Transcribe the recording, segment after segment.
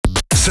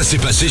Ça s'est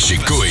passé chez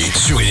Cauet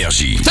sur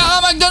NRJ.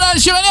 Tara Mcdonald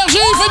sur NRJ,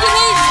 faites du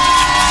bruit.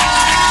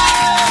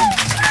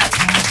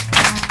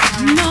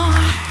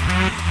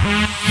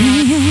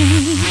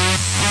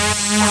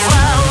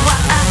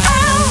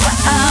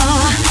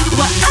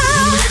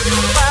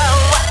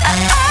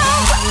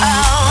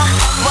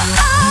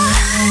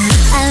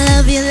 I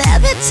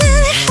love it till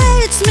it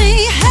hurts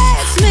me,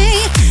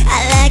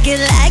 I like it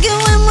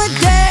when we're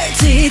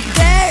dirty,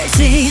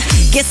 dirty.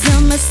 Guess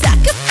I'm a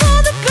sucker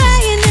for the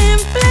pain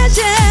and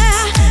pleasure.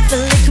 So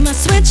lick my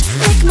switch,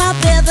 lick my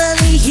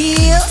Beverly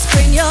Hills.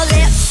 Bring your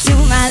lips to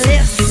my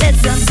lips.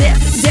 Let's unzip,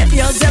 zip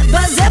your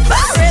zipper,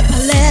 zipper, rip,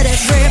 let it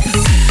rip.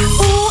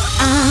 Ooh,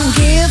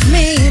 give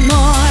me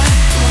more.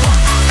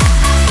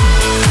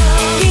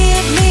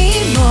 Give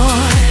me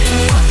more.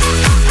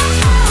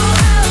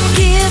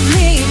 Give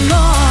me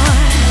more.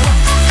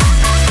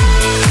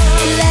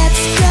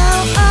 Let's go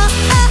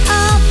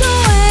all the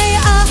way,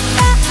 all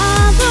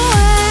the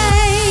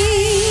way.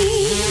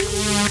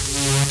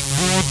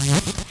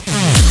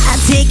 I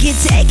take it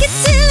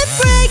till it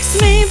breaks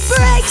me,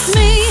 breaks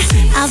me.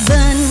 I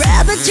burn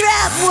rubber,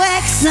 drop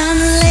wax,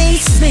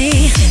 unlace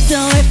me. So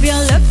if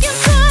you're looking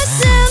for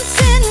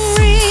something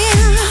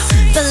real,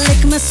 but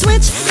lick my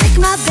switch, lick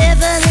my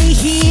Beverly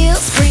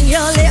Hills. Bring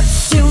your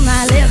lips to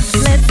my lips.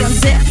 Let's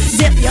unzip,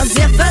 zip your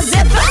zipper,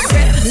 zipper,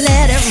 rip,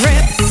 let it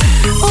rip.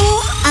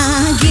 Ooh,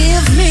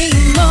 give me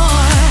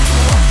more.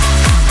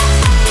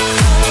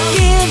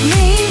 Give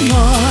me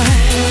more.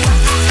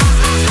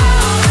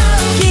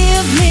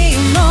 Give me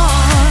more.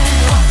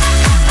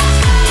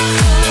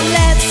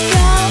 Let's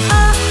go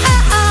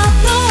all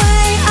the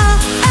way,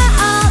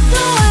 all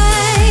the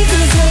way.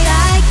 'Cause I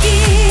like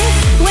it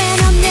when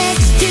I'm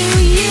next to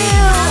you.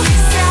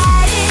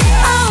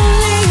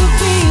 Only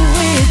be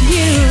with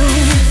you.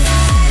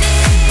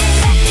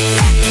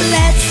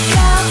 Let's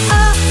go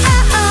all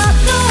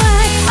the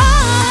way,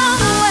 all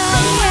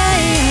the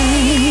way.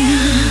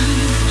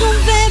 Oh,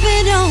 baby,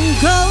 don't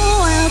go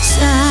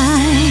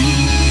outside.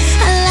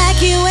 I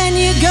like you when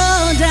you go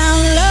down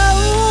low.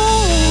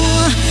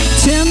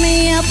 Turn me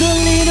up a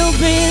little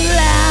bit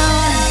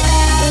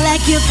loud,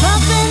 like you're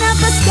pumping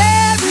up a stereo.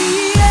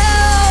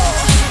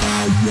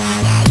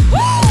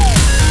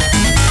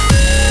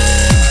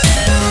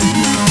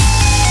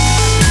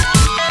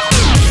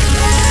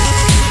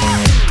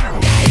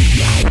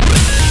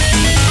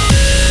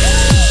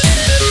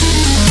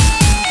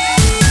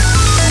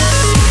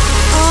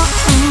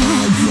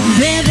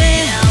 Baby,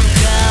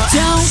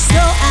 don't go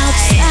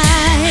outside.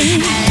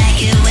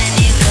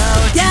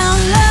 Down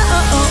low,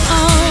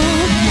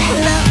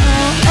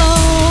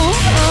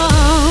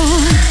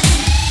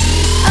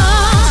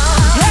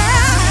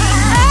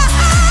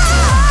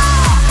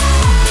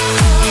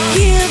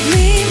 give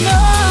me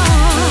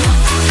more.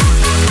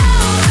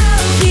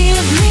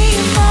 Give me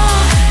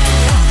more.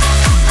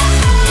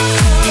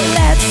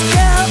 Let's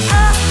go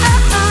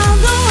all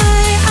the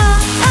way,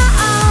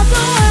 all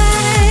the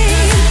way.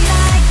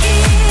 Like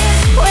it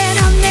when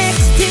I'm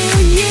next to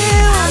you.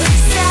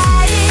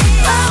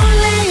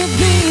 Only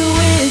be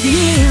with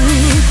you.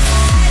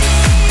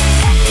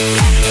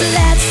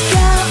 Let's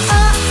go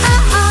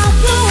all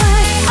the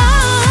way,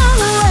 all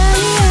the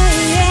way.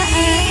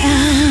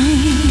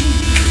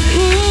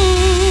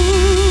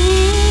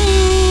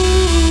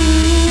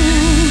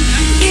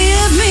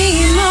 Give me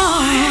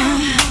more.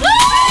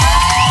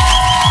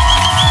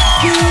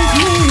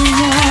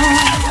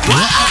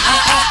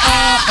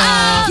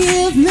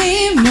 Give me more. Give me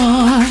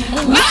more.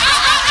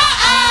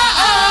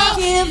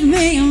 Give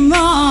me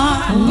more.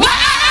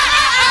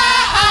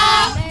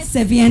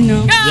 C'est bien,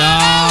 non?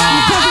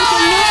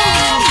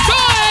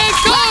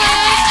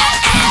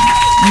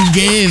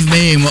 Give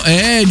me more.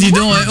 Eh, dis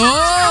donc. Oh.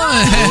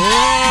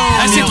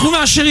 Elle s'est trouvé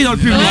un chéri dans le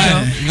public.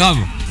 Grave.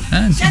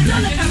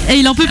 Et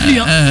il en peut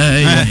plus.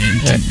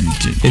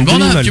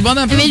 Tu bandes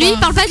un peu. Mais lui, il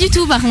parle pas du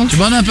tout, par contre. Tu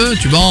bandes un peu,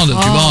 tu bandes.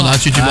 Ah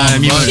si, tu bandes.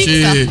 Mais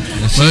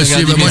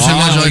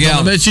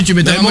si, tu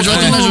m'étonnes. Moi,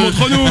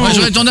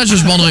 j'aurais ton âge,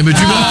 je banderais. Mais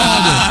tu bandes.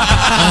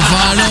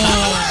 Enfin, alors.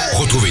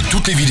 Retrouvez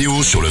toutes les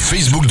vidéos sur le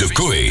Facebook de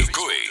Cauet.